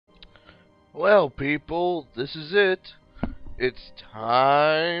Well, people, this is it. It's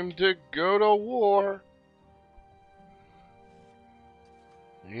time to go to war.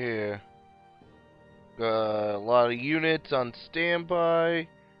 Yeah. Got a lot of units on standby.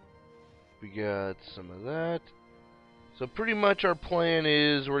 We got some of that. So pretty much our plan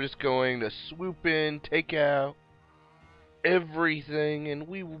is we're just going to swoop in, take out everything, and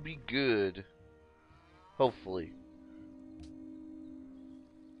we will be good. Hopefully.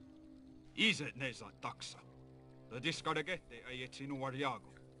 Iiset neisa taksa. The discardegette aiet sinua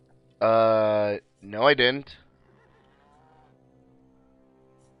riago. No I didn't.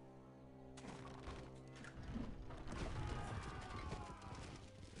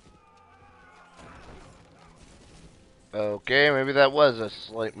 Okay, maybe that was a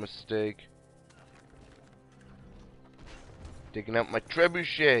slight mistake. Taking out my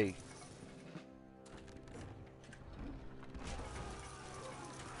trebuchet.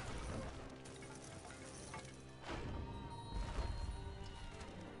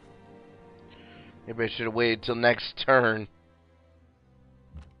 Maybe I should have waited till next turn.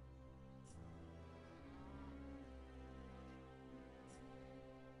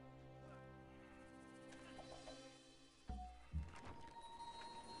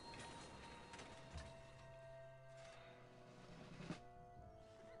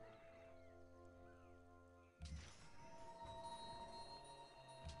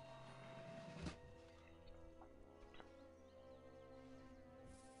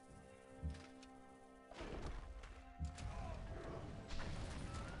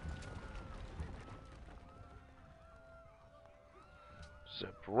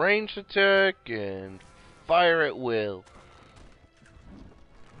 Set range attack and fire at will.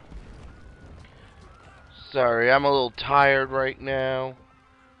 Sorry, I'm a little tired right now.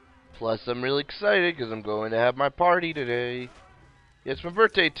 Plus, I'm really excited because I'm going to have my party today. Yeah, it's my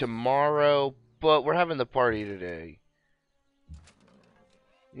birthday tomorrow, but we're having the party today.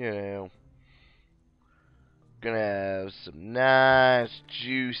 You know, gonna have some nice,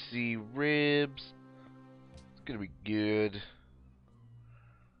 juicy ribs. It's gonna be good.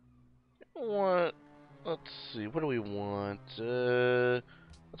 Let's see, what do we want?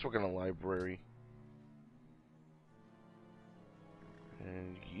 Let's work on a library.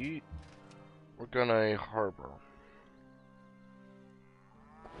 And yeet. We're gonna harbor.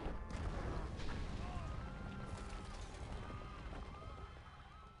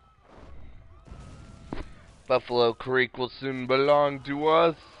 Buffalo Creek will soon belong to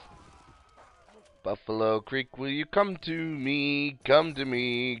us. Buffalo Creek, will you come to me? Come to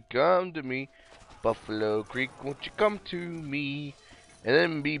me, come to me. Buffalo Creek, won't you come to me? And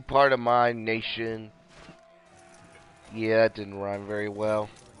then be part of my nation. Yeah, that didn't rhyme very well.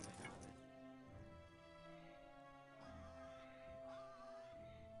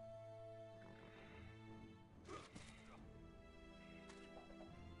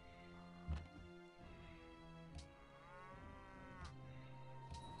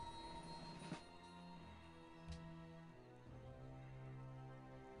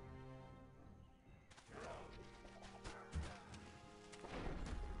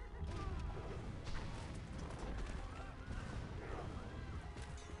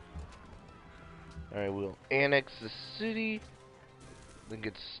 Alright, we'll annex the city. Then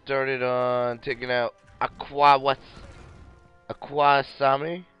get started on taking out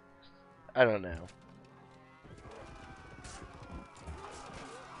Aquasami? I don't know.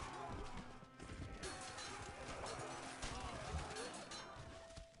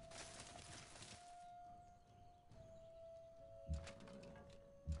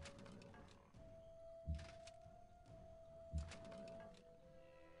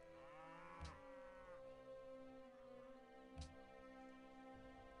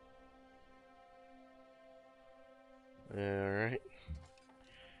 Alright.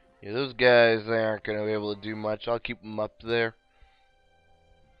 Yeah, those guys, they aren't going to be able to do much. I'll keep them up there.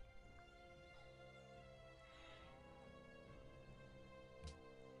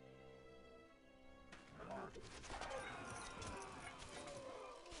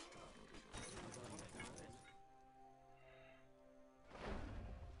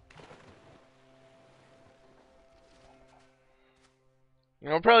 You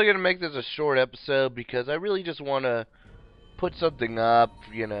know, I'm probably going to make this a short episode because I really just want to put something up,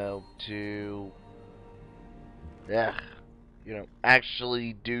 you know, to,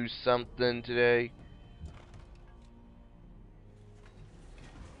 actually do something today.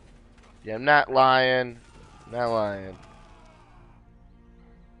 Yeah, I'm not lying. Not lying.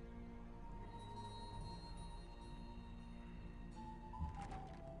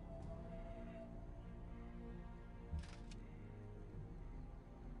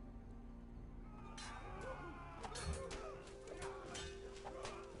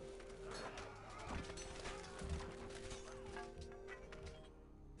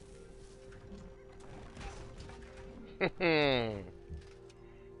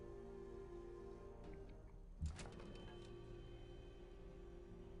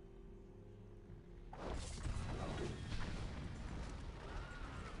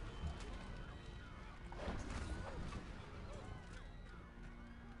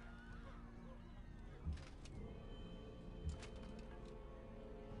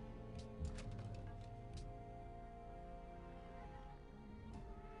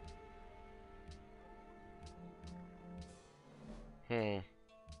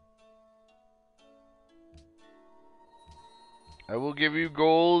 I will give you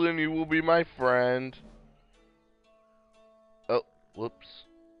gold and you will be my friend. Oh, whoops.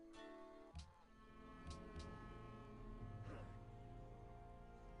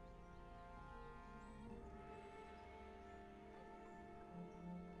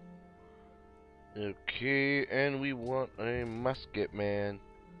 Okay, and we want a musket man.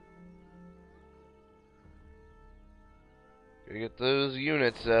 Gotta get those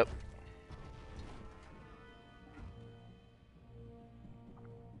units up.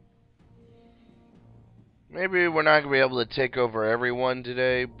 Maybe we're not gonna be able to take over everyone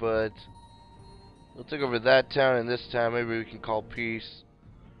today, but we'll take over that town, and this time maybe we can call peace.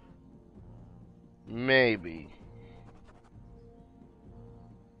 Maybe.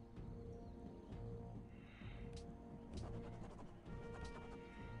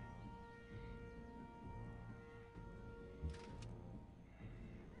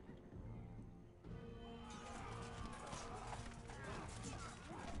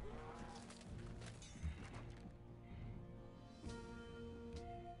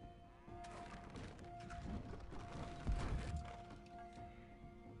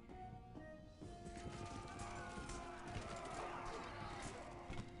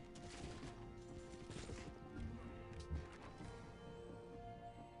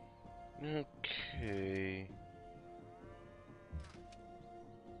 Okay.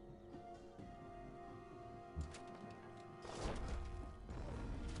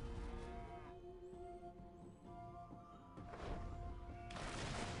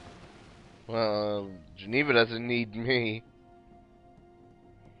 Well, Geneva doesn't need me.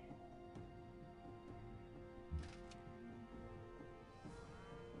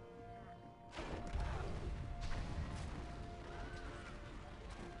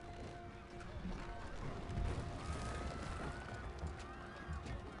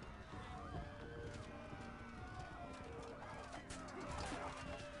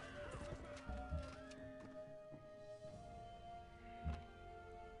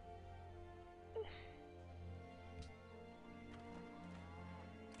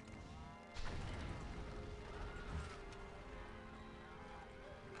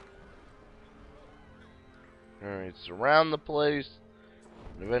 Alright, surround the place.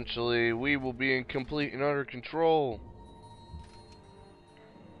 And eventually, we will be in complete and utter control.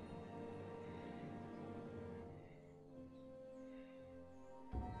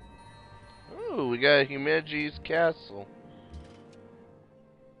 Oh, we got Himeji's castle.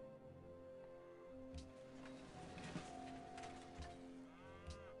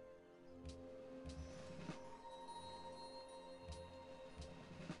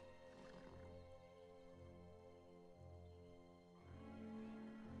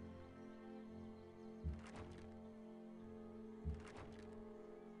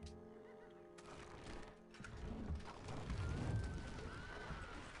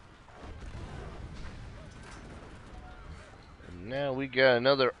 And now we got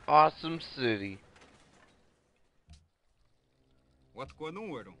another awesome city.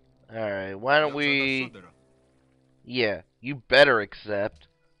 Alright, why don't we... Yeah, you better accept.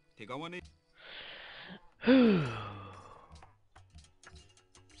 So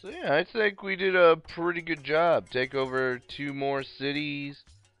yeah, I think we did a pretty good job. Take over 2 more cities.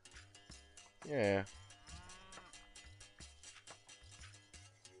 Yeah.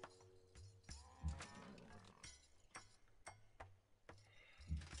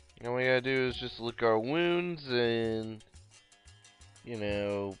 All we gotta do is just look our wounds and, you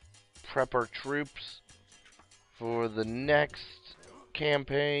know, prep our troops for the next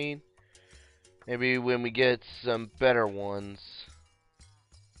campaign. Maybe when we get some better ones.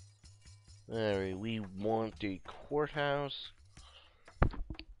 Alright, we want a courthouse.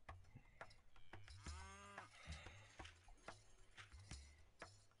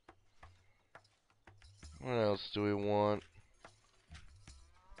 What else do we want?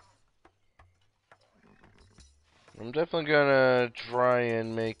 I'm definitely gonna try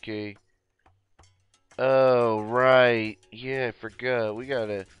and make a... Oh, right. Yeah, I forgot. We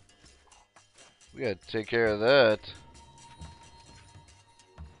gotta take care of that. .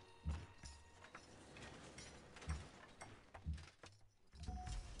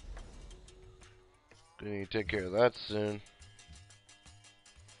 Gonna need to take care of that soon.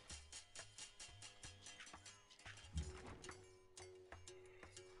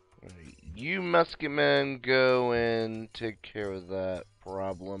 You musketmen go and take care of that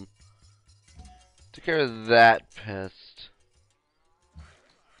problem. Take care of that pest.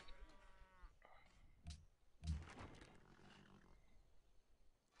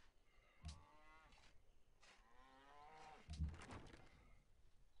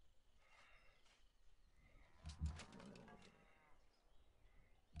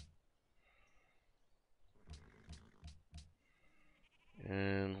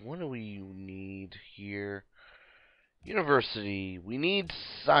 And what do we need here? University. We need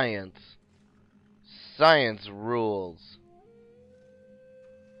science. Science rules.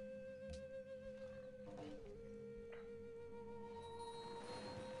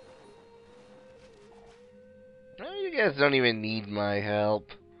 Oh, you guys don't even need my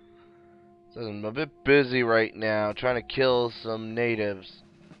help. So I'm a bit busy right now trying to kill some natives.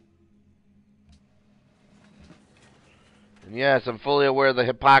 And yes, I'm fully aware of the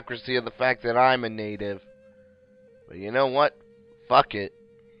hypocrisy of the fact that I'm a native. But you know what? Fuck it.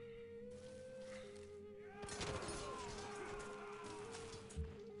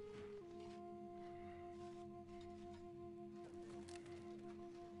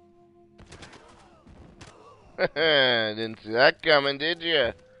 Didn't see that coming, did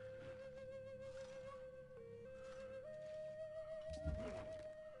you?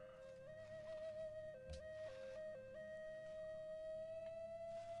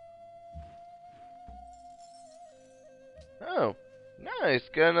 Oh, nice.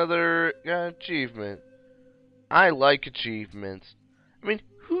 Got an achievement. I like achievements. I mean,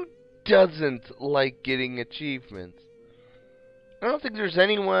 who doesn't like getting achievements? I don't think there's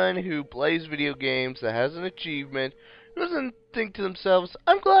anyone who plays video games that has an achievement who doesn't think to themselves,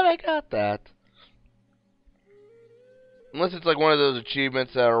 I'm glad I got that. Unless it's like one of those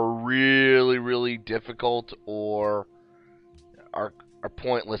achievements that are really, really difficult or are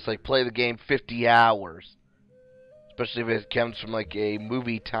pointless, like play the game 50 hours. Especially if it comes from like a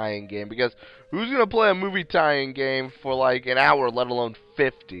movie tie-in game. Because who's going to play a movie tie-in game for like an hour, let alone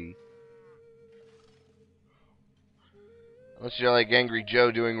 50? Unless you're like Angry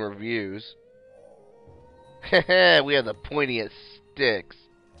Joe doing reviews. We have the pointiest sticks.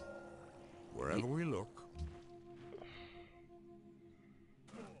 Wherever we look.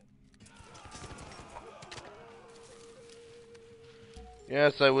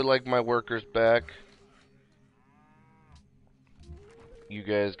 Yes, I would like my workers back. You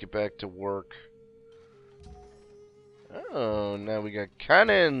guys get back to work. Oh, now we got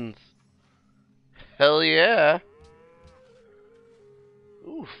cannons. Hell yeah.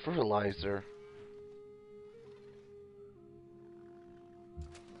 Ooh, fertilizer.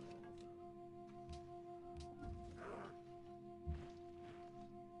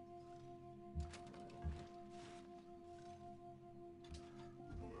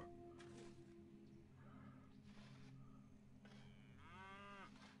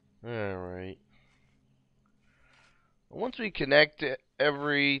 Alright. Once we connect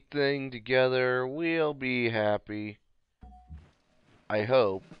everything together, we'll be happy. I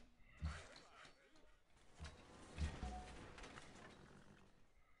hope.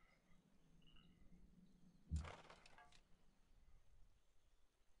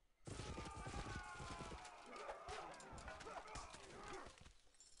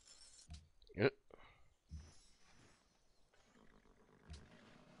 Yep.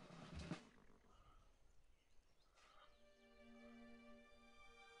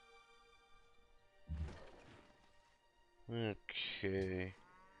 Okay.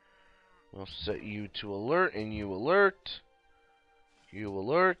 We'll set you to alert, and you alert. You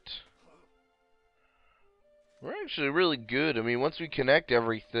alert. We're actually really good. I mean, once we connect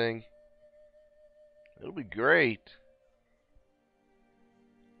everything, it'll be great.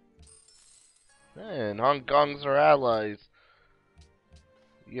 And Hong Kong's our allies.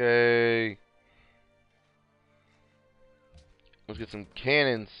 Yay. Let's get some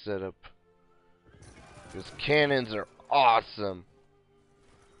cannons set up. Because cannons are awesome.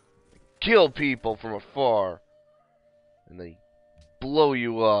 Kill people from afar. And they blow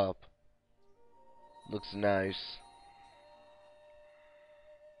you up. Looks nice.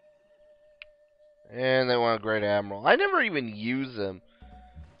 And they want a great admiral. I never even use them.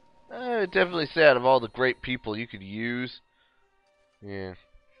 I'd definitely say out of all the great people you could use. Yeah.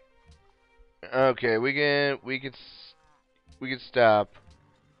 Okay, we can stop.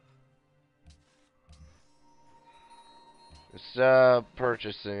 Stop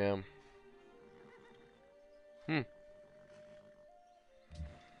purchasing them.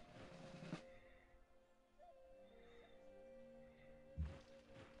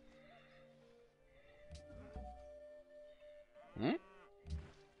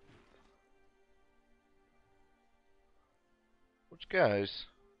 Which guys?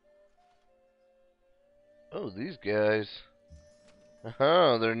 Oh, these guys.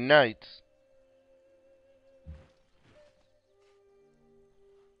 Oh, they're knights.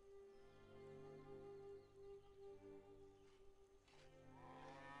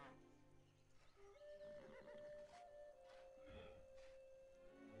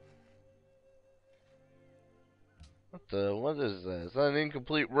 What is that? Is that an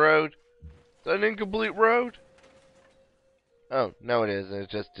incomplete road? Is that an incomplete road? Oh, no it isn't. It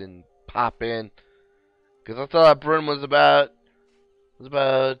just didn't pop in. Because I thought that Bryn was about,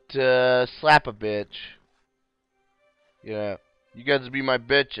 slap a bitch. Yeah. You guys be my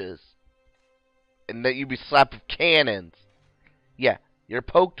bitches. And that you be slapped with cannons. Yeah. You're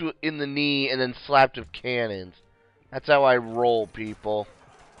poked in the knee and then slapped with cannons. That's how I roll, people.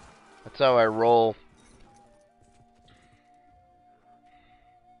 That's how I roll.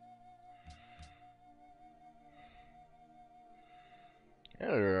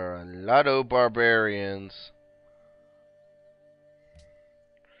 There are a lot of barbarians.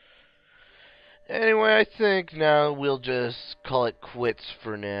 Anyway, I think now we'll just call it quits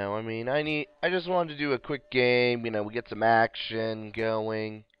for now. I mean, I just wanted to do a quick game, you know, we get some action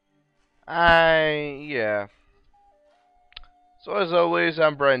going. Yeah. So as always,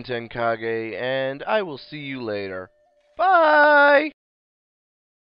 I'm Brian Tenkage, and I will see you later. Bye!